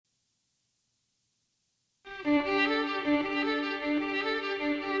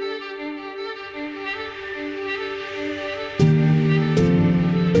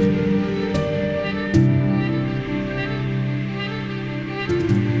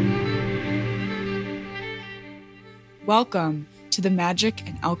Welcome to the Magic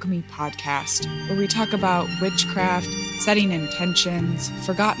and Alchemy podcast, where we talk about witchcraft, setting intentions,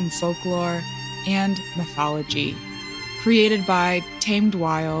 forgotten folklore, and mythology. Created by Tamed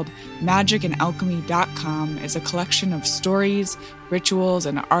Wild, magicandalchemy.com is a collection of stories, rituals,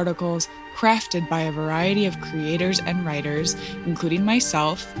 and articles crafted by a variety of creators and writers, including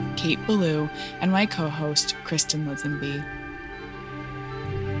myself, Kate Ballou, and my co-host, Kristen Lisenby.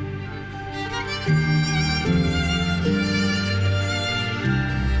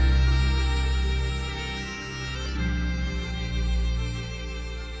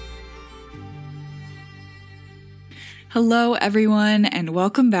 Hello, everyone, and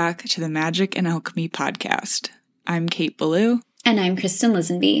welcome back to the Magic and Alchemy podcast. I'm Kate Ballou. And I'm Kristen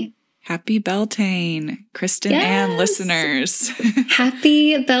Lisenby. Happy Beltane, Kristen and listeners.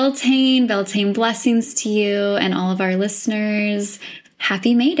 Happy Beltane. Beltane blessings to you and all of our listeners.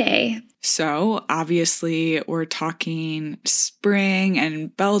 Happy May Day. So, obviously, we're talking spring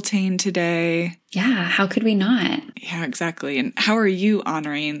and Beltane today. Yeah, how could we not? Yeah, exactly. And how are you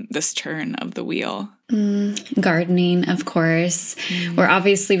honoring this turn of the wheel? Gardening, of course. We're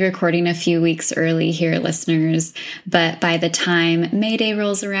obviously recording a few weeks early here, listeners, but by the time May Day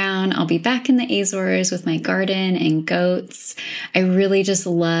rolls around, I'll be back in the Azores with my garden and goats. I really just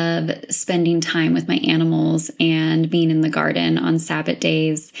love spending time with my animals and being in the garden on Sabbath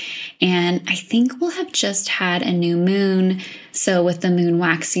days. And I think we'll have just had a new moon. So with the moon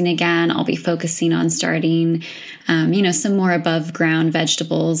waxing again, I'll be focusing on starting, some more above ground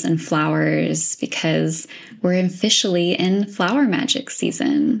vegetables and flowers because we're officially in flower magic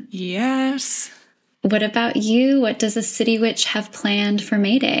season. Yes. What about you? What does a city witch have planned for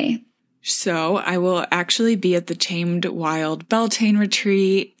May Day? So I will actually be at the Tamed Wild Beltane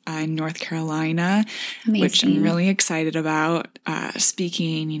retreat in North Carolina, Amazing. Which I'm really excited about.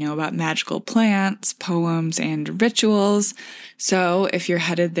 Speaking, about magical plants, poems, and rituals. So if you're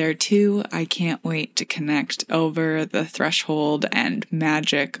headed there too, I can't wait to connect over the threshold and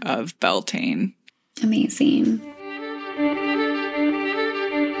magic of Beltane. Amazing.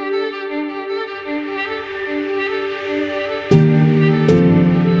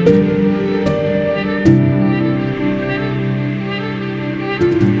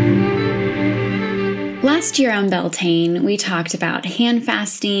 Last year on Beltane, we talked about hand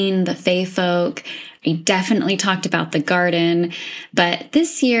fasting, the Fae folk. I definitely talked about the garden. But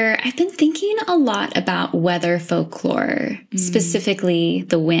this year, I've been thinking a lot about weather folklore, specifically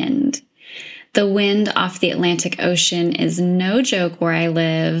the wind. The wind off the Atlantic Ocean is no joke where I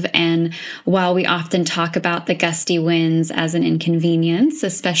live, and while we often talk about the gusty winds as an inconvenience,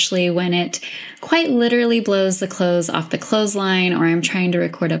 especially when it quite literally blows the clothes off the clothesline, or I'm trying to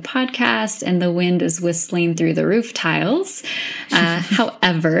record a podcast and the wind is whistling through the roof tiles.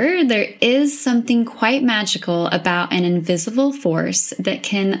 However, there is something quite magical about an invisible force that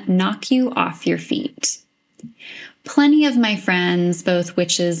can knock you off your feet. Plenty of my friends, both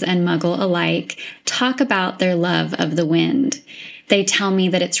witches and muggle alike, talk about their love of the wind. They tell me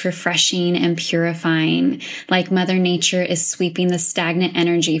that it's refreshing and purifying, like Mother Nature is sweeping the stagnant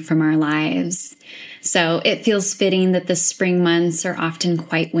energy from our lives. So it feels fitting that the spring months are often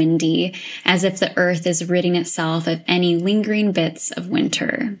quite windy, as if the earth is ridding itself of any lingering bits of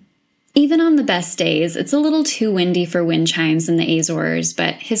winter. Even on the best days, it's a little too windy for wind chimes in the Azores,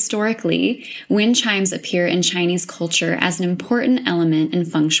 but historically, wind chimes appear in Chinese culture as an important element in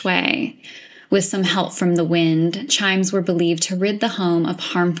feng shui. With some help from the wind, chimes were believed to rid the home of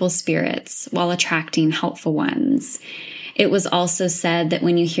harmful spirits while attracting helpful ones. It was also said that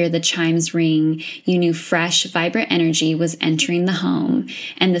when you hear the chimes ring, you knew fresh, vibrant energy was entering the home,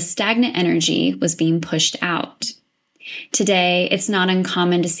 and the stagnant energy was being pushed out. Today, it's not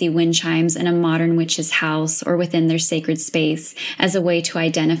uncommon to see wind chimes in a modern witch's house or within their sacred space as a way to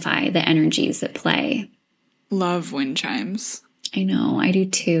identify the energies at play. Love wind chimes. I know, I do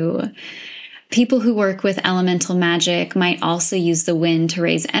too. People who work with elemental magic might also use the wind to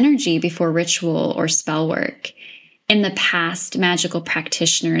raise energy before ritual or spell work. In the past, magical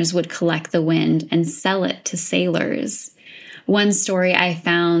practitioners would collect the wind and sell it to sailors. One story I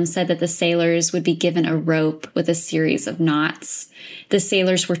found said that the sailors would be given a rope with a series of knots. The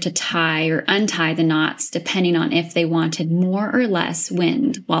sailors were to tie or untie the knots depending on if they wanted more or less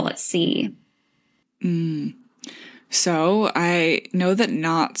wind while at sea. So I know that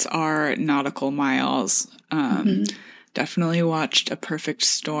knots are nautical miles. Definitely watched A Perfect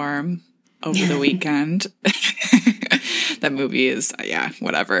Storm over the weekend. That movie is,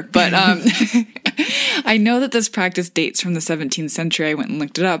 whatever. But I know that this practice dates from the 17th century. I went and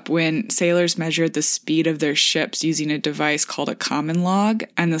looked it up, when sailors measured the speed of their ships using a device called a common log.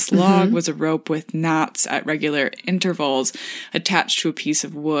 And this log was a rope with knots at regular intervals attached to a piece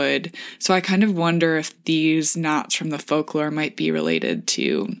of wood. So I kind of wonder if these knots from the folklore might be related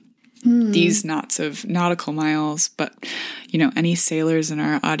to these knots of nautical miles. But, any sailors in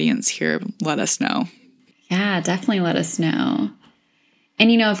our audience here, let us know. Yeah, definitely let us know.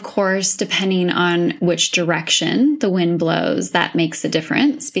 And, of course, depending on which direction the wind blows, that makes a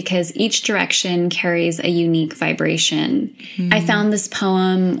difference because each direction carries a unique vibration. I found this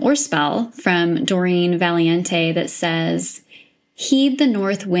poem or spell from Doreen Valiente that says, "Heed the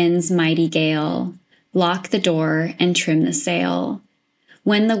north wind's mighty gale, lock the door and trim the sail.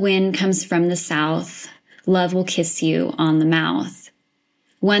 When the wind comes from the south, love will kiss you on the mouth.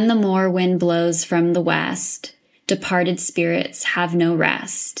 When the more wind blows from the west, departed spirits have no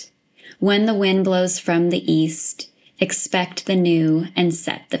rest. When the wind blows from the east, expect the new and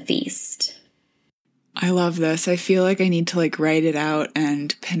set the feast." I love this. I feel like I need to write it out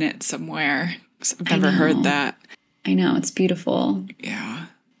and pin it somewhere. I've never heard that. I know, it's beautiful. Yeah.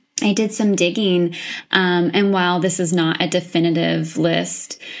 I did some digging, and while this is not a definitive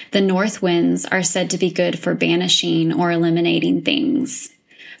list, the north winds are said to be good for banishing or eliminating things.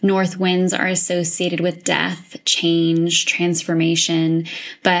 North winds are associated with death, change, transformation,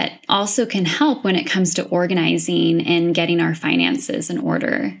 but also can help when it comes to organizing and getting our finances in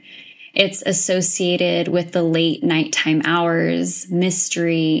order. It's associated with the late nighttime hours,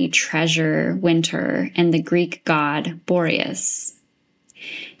 mystery, treasure, winter, and the Greek god Boreas.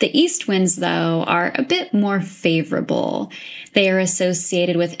 The east winds, though, are a bit more favorable. They are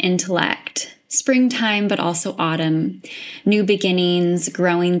associated with intellect, springtime, but also autumn, new beginnings,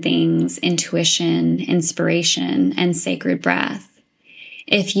 growing things, intuition, inspiration, and sacred breath.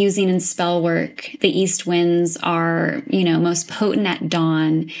 If using in spell work, the east winds are, most potent at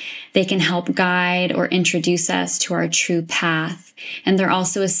dawn. They can help guide or introduce us to our true path, and they're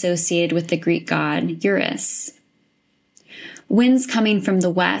also associated with the Greek god Eurus. Winds coming from the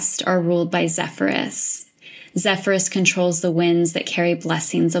west are ruled by Zephyrus. Zephyrus controls the winds that carry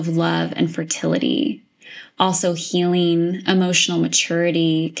blessings of love and fertility, also healing, emotional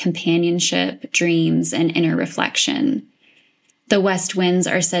maturity, companionship, dreams, and inner reflection. The west winds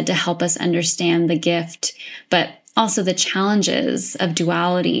are said to help us understand the gift, but also the challenges of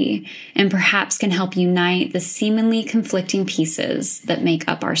duality, and perhaps can help unite the seemingly conflicting pieces that make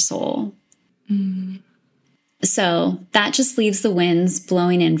up our soul. So that just leaves the winds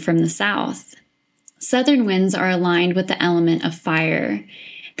blowing in from the south. Southern winds are aligned with the element of fire.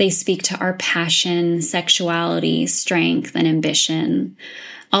 They speak to our passion, sexuality, strength, and ambition.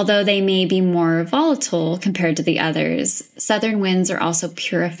 Although they may be more volatile compared to the others, southern winds are also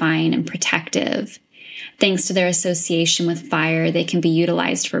purifying and protective. Thanks to their association with fire, they can be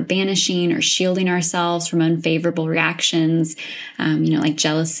utilized for banishing or shielding ourselves from unfavorable reactions, like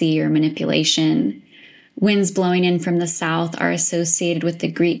jealousy or manipulation. Winds blowing in from the south are associated with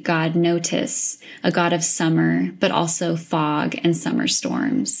the Greek god Notus, a god of summer, but also fog and summer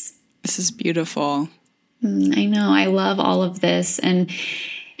storms. This is beautiful. I know. I love all of this. And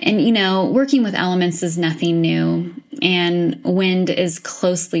working with elements is nothing new. And wind is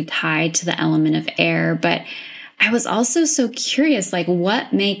closely tied to the element of air. But I was also so curious,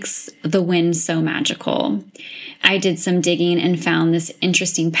 what makes the wind so magical? I did some digging and found this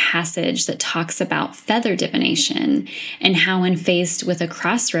interesting passage that talks about feather divination and how when faced with a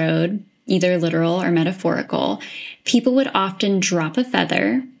crossroad, either literal or metaphorical, people would often drop a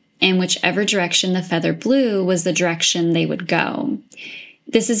feather, and whichever direction the feather blew was the direction they would go.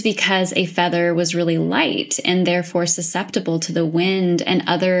 This is because a feather was really light and therefore susceptible to the wind and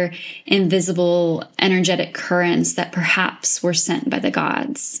other invisible energetic currents that perhaps were sent by the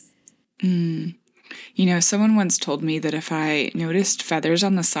gods. Someone once told me that if I noticed feathers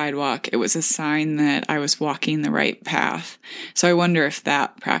on the sidewalk, it was a sign that I was walking the right path. So I wonder if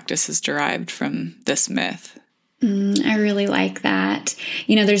that practice is derived from this myth. I really like that.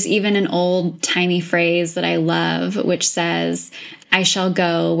 There's even an old-timey phrase that I love, which says, "I shall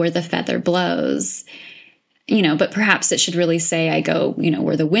go where the feather blows." But perhaps it should really say, "I go,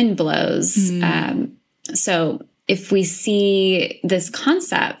 where the wind blows." So if we see this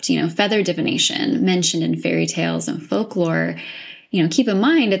concept, feather divination mentioned in fairy tales and folklore, keep in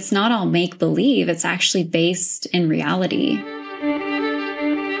mind, it's not all make-believe. It's actually based in reality.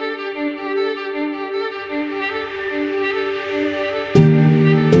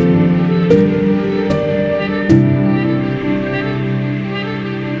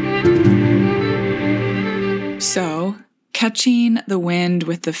 Catching the wind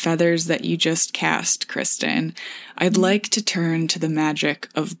with the feathers that you just cast, Kristen, I'd like to turn to the magic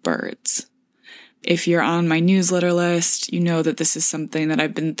of birds. If you're on my newsletter list, you know that this is something that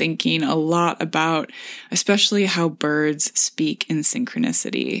I've been thinking a lot about, especially how birds speak in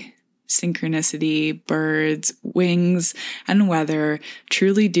synchronicity. Synchronicity, birds, wings, and weather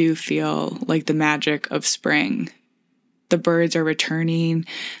truly do feel like the magic of spring. The birds are returning,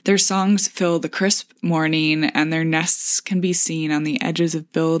 their songs fill the crisp morning, and their nests can be seen on the edges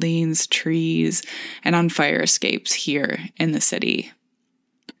of buildings, trees, and on fire escapes here in the city.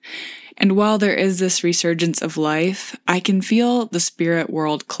 And while there is this resurgence of life, I can feel the spirit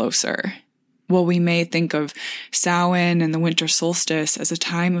world closer. While we may think of Samhain and the winter solstice as a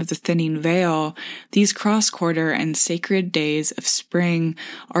time of the thinning veil, these cross-quarter and sacred days of spring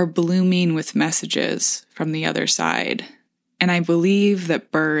are blooming with messages from the other side. And I believe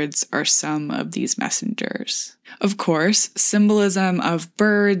that birds are some of these messengers. Of course, symbolism of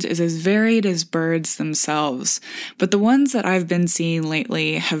birds is as varied as birds themselves, but the ones that I've been seeing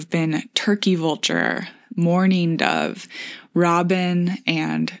lately have been turkey vulture, mourning dove, robin,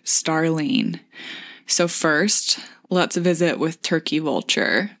 and starling. So first, let's visit with turkey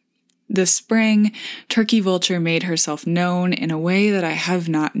vulture. This spring, turkey vulture made herself known in a way that I have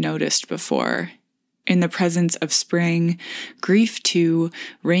not noticed before. In the presence of spring, grief too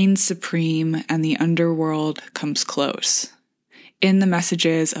reigns supreme and the underworld comes close. In the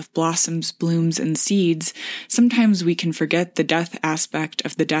messages of blossoms, blooms, and seeds, sometimes we can forget the death aspect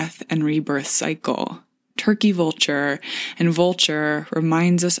of the death and rebirth cycle. Turkey vulture and vulture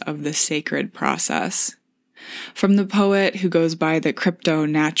reminds us of this sacred process. From the poet who goes by the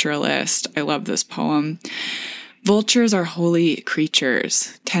crypto-naturalist, I love this poem. Vultures are holy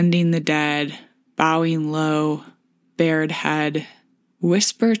creatures, tending the dead, bowing low, bared head,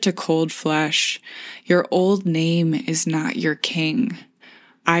 whisper to cold flesh, your old name is not your king.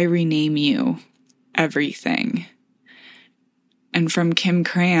 I rename you, everything. And from Kim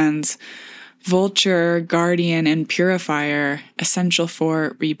Krans, vulture, guardian, and purifier, essential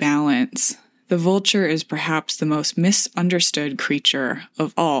for rebalance. The vulture is perhaps the most misunderstood creature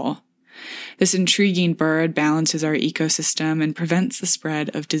of all. This intriguing bird balances our ecosystem and prevents the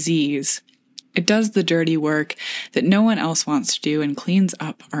spread of disease. It does the dirty work that no one else wants to do and cleans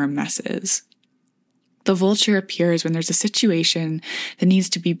up our messes. The vulture appears when there's a situation that needs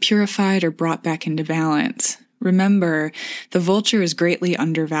to be purified or brought back into balance. Remember, the vulture is greatly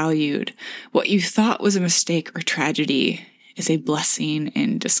undervalued. What you thought was a mistake or tragedy is a blessing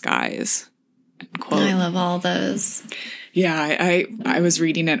in disguise. Quote. I love all those. Yeah, I was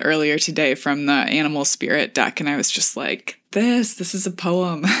reading it earlier today from the Animal Spirit deck, and I was just like, this is a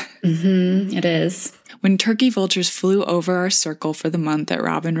poem. Mm-hmm, it is. When turkey vultures flew over our circle for the month at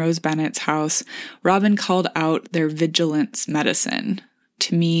Robin Rose Bennett's house, Robin called out their vigilance medicine.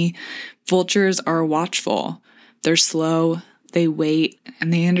 To me, vultures are watchful. They're slow, they wait,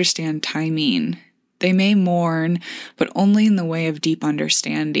 and they understand timing. They may mourn, but only in the way of deep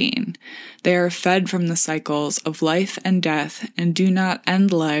understanding. They are fed from the cycles of life and death and do not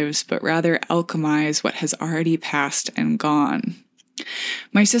end lives, but rather alchemize what has already passed and gone.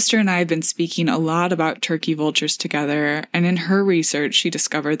 My sister and I have been speaking a lot about turkey vultures together, and in her research, she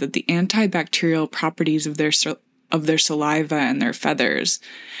discovered that the antibacterial properties of their saliva and their feathers.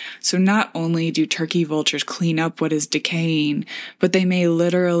 So not only do turkey vultures clean up what is decaying, but they may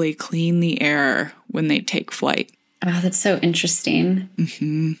literally clean the air when they take flight. Oh, that's so interesting.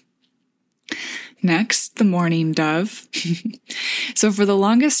 Mm-hmm. Next, the mourning dove. So for the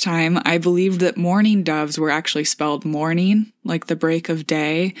longest time, I believed that mourning doves were actually spelled morning, like the break of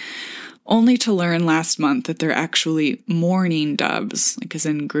day, only to learn last month that they're actually mourning doves, like as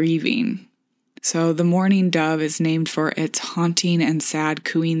in grieving. So the mourning dove is named for its haunting and sad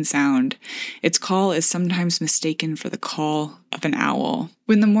cooing sound. Its call is sometimes mistaken for the call of an owl.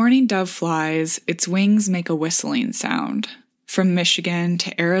 When the mourning dove flies, its wings make a whistling sound. From Michigan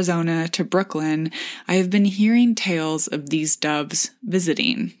to Arizona to Brooklyn, I have been hearing tales of these doves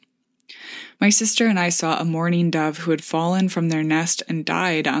visiting. My sister and I saw a mourning dove who had fallen from their nest and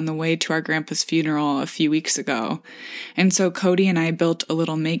died on the way to our grandpa's funeral a few weeks ago. And so Cody and I built a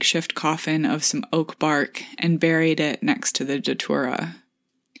little makeshift coffin of some oak bark and buried it next to the datura.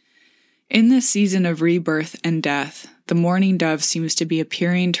 In this season of rebirth and death, the mourning dove seems to be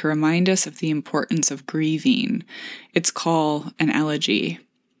appearing to remind us of the importance of grieving, its call an elegy.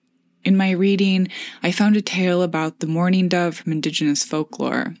 In my reading, I found a tale about the mourning dove from indigenous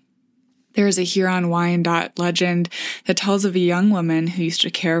folklore. There is a Huron Wyandot legend that tells of a young woman who used to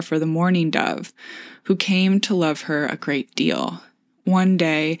care for the mourning dove, who came to love her a great deal. One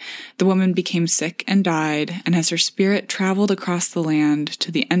day, the woman became sick and died, and as her spirit traveled across the land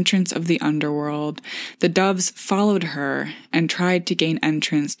to the entrance of the underworld, the doves followed her and tried to gain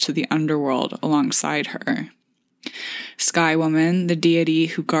entrance to the underworld alongside her. Sky Woman, the deity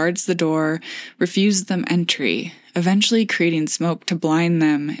who guards the door, refused them entry, eventually creating smoke to blind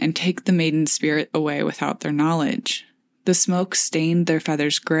them and take the maiden's spirit away without their knowledge. The smoke stained their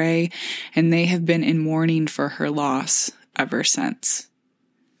feathers gray, and they have been in mourning for her loss ever since.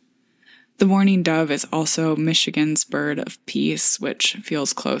 The mourning dove is also Michigan's bird of peace, which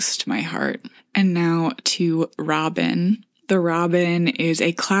feels close to my heart. And now to robin. The robin is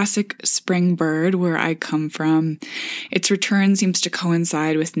a classic spring bird where I come from. Its return seems to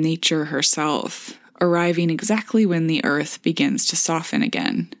coincide with nature herself, arriving exactly when the earth begins to soften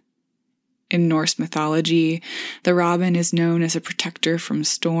again. In Norse mythology, the robin is known as a protector from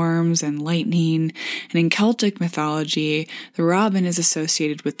storms and lightning, and in Celtic mythology, the robin is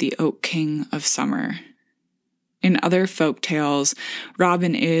associated with the oak king of summer. In other folk tales,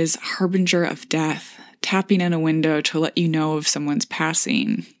 robin is harbinger of death, tapping in a window to let you know of someone's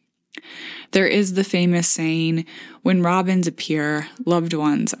passing. There is the famous saying, "When robins appear, loved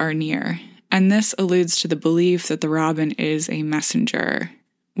ones are near," and this alludes to the belief that the robin is a messenger.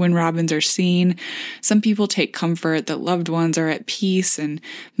 When robins are seen, some people take comfort that loved ones are at peace, and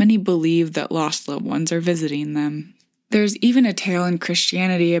many believe that lost loved ones are visiting them. There's even a tale in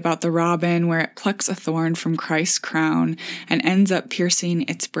Christianity about the robin where it plucks a thorn from Christ's crown and ends up piercing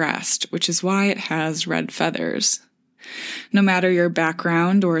its breast, which is why it has red feathers. No matter your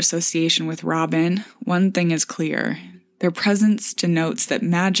background or association with robin, one thing is clear. Their presence denotes that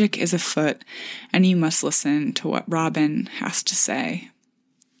magic is afoot, and you must listen to what robin has to say.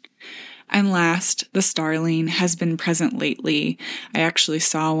 And last, the starling has been present lately. I actually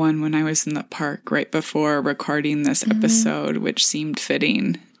saw one when I was in the park right before recording this episode, which seemed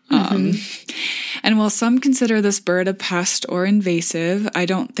fitting. And while some consider this bird a pest or invasive, I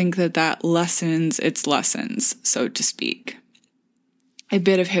don't think that lessens its lessons, so to speak. A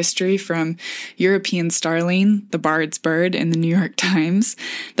bit of history from European starling, the bard's bird, in the New York Times.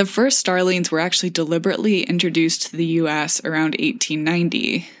 The first starlings were actually deliberately introduced to the U.S. around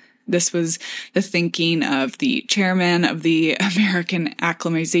 1890. This was the thinking of the chairman of the American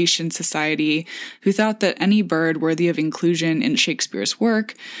Acclimatization Society, who thought that any bird worthy of inclusion in Shakespeare's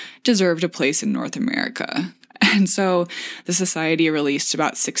work deserved a place in North America. And so the society released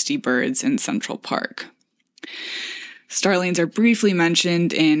about 60 birds in Central Park. Starlings are briefly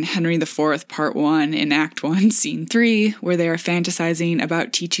mentioned in Henry IV, Part 1, in Act 1, Scene 3, where they are fantasizing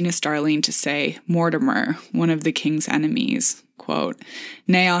about teaching a starling to say, "Mortimer, one of the king's enemies." Quote,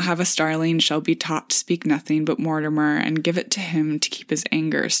 "Nay, I'll have a starling shall be taught to speak nothing but Mortimer, and give it to him to keep his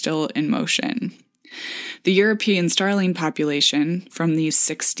anger still in motion." The European starling population, from these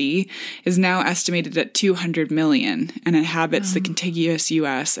 60, is now estimated at 200 million and inhabits the contiguous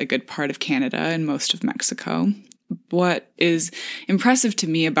U.S., a good part of Canada, and most of Mexico. What is impressive to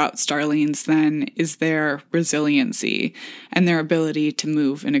me about starlings, then, is their resiliency and their ability to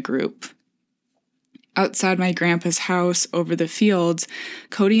move in a group. Outside my grandpa's house over the fields,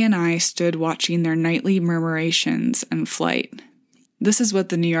 Cody and I stood watching their nightly murmurations and flight. This is what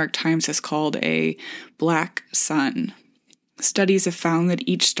the New York Times has called a black sun. Studies have found that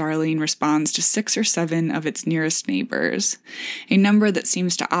each starling responds to 6 or 7 of its nearest neighbors, a number that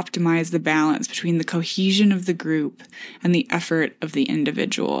seems to optimize the balance between the cohesion of the group and the effort of the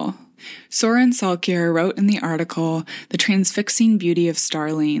individual. Soren Salkier wrote in the article, "The Transfixing Beauty of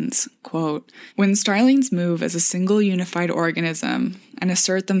Starlings," quote, "When starlings move as a single unified organism and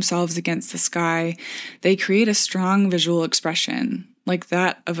assert themselves against the sky, they create a strong visual expression, like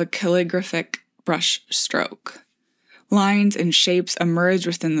that of a calligraphic brush stroke. Lines and shapes emerge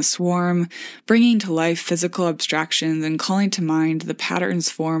within the swarm, bringing to life physical abstractions and calling to mind the patterns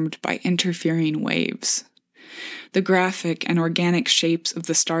formed by interfering waves. The graphic and organic shapes of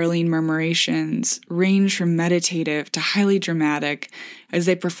the starling murmurations range from meditative to highly dramatic as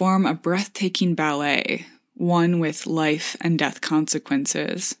they perform a breathtaking ballet, one with life and death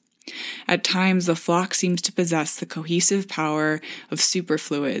consequences. At times, the flock seems to possess the cohesive power of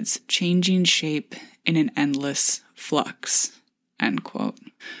superfluids, changing shape in an endless flux." End quote.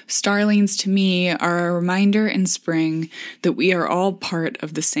 Starlings, to me, are a reminder in spring that we are all part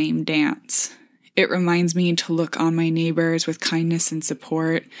of the same dance. It reminds me to look on my neighbors with kindness and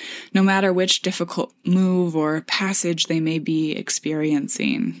support, no matter which difficult move or passage they may be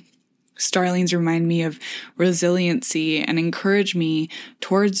experiencing. Starlings remind me of resiliency and encourage me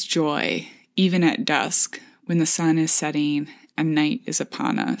towards joy, even at dusk, when the sun is setting and night is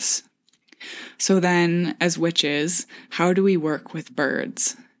upon us. So then, as witches, how do we work with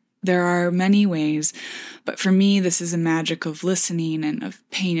birds? There are many ways, but for me, this is a magic of listening and of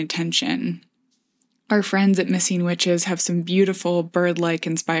paying attention. Our friends at Missing Witches have some beautiful bird-like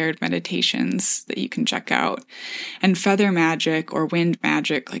inspired meditations that you can check out. And feather magic or wind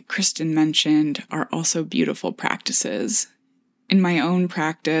magic, like Kristen mentioned, are also beautiful practices. In my own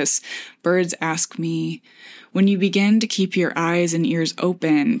practice, birds ask me, when you begin to keep your eyes and ears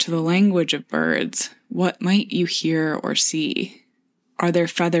open to the language of birds, what might you hear or see? Are there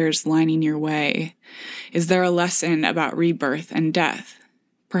feathers lining your way? Is there a lesson about rebirth and death?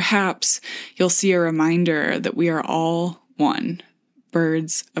 Perhaps you'll see a reminder that we are all one,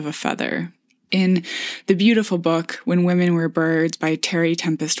 birds of a feather. In the beautiful book, When Women Were Birds by Terry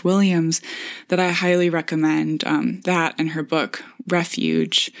Tempest Williams, that I highly recommend, that and her book,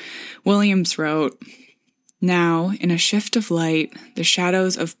 Refuge, Williams wrote, "Now, in a shift of light, the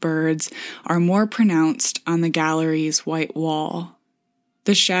shadows of birds are more pronounced on the gallery's white wall.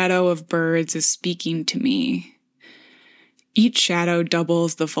 The shadow of birds is speaking to me. Each shadow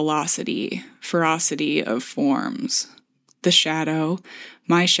doubles the ferocity of forms. The shadow,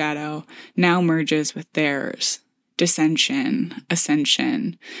 my shadow, now merges with theirs. Dissension,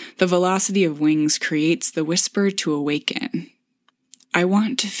 ascension. The velocity of wings creates the whisper to awaken. I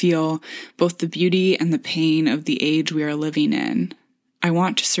want to feel both the beauty and the pain of the age we are living in. I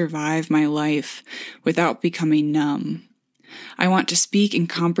want to survive my life without becoming numb. I want to speak and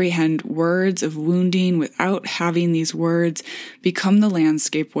comprehend words of wounding without having these words become the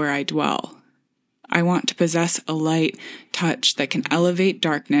landscape where I dwell. I want to possess a light touch that can elevate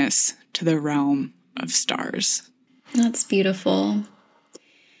darkness to the realm of stars." That's beautiful.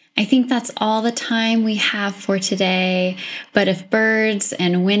 I think that's all the time we have for today, but if birds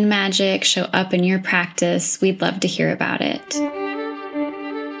and wind magic show up in your practice, we'd love to hear about it.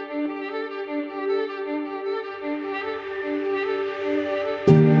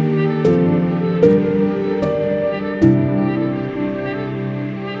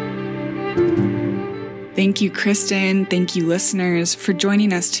 Thank you, Kristen. Thank you, listeners, for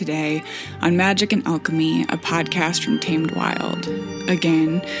joining us today on Magic and Alchemy, a podcast from Tamed Wild.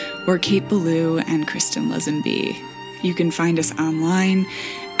 Again, we're Kate Ballou and Kristen Lisenby. You can find us online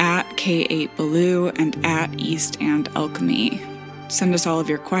at K8Ballou and at East and Alchemy. Send us all of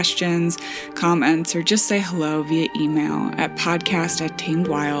your questions, comments, or just say hello via email at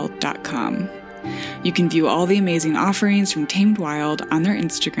podcast@tamedwild.com. You can view all the amazing offerings from Tamed Wild on their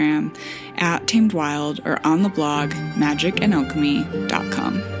Instagram at Tamed Wild or on the blog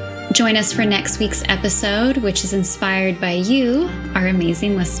magicandalchemy.com. Join us for next week's episode, which is inspired by you, our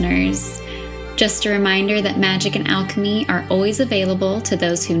amazing listeners. Just a reminder that magic and alchemy are always available to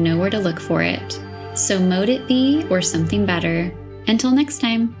those who know where to look for it. So mote it be or something better. Until next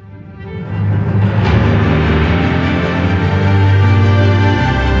time.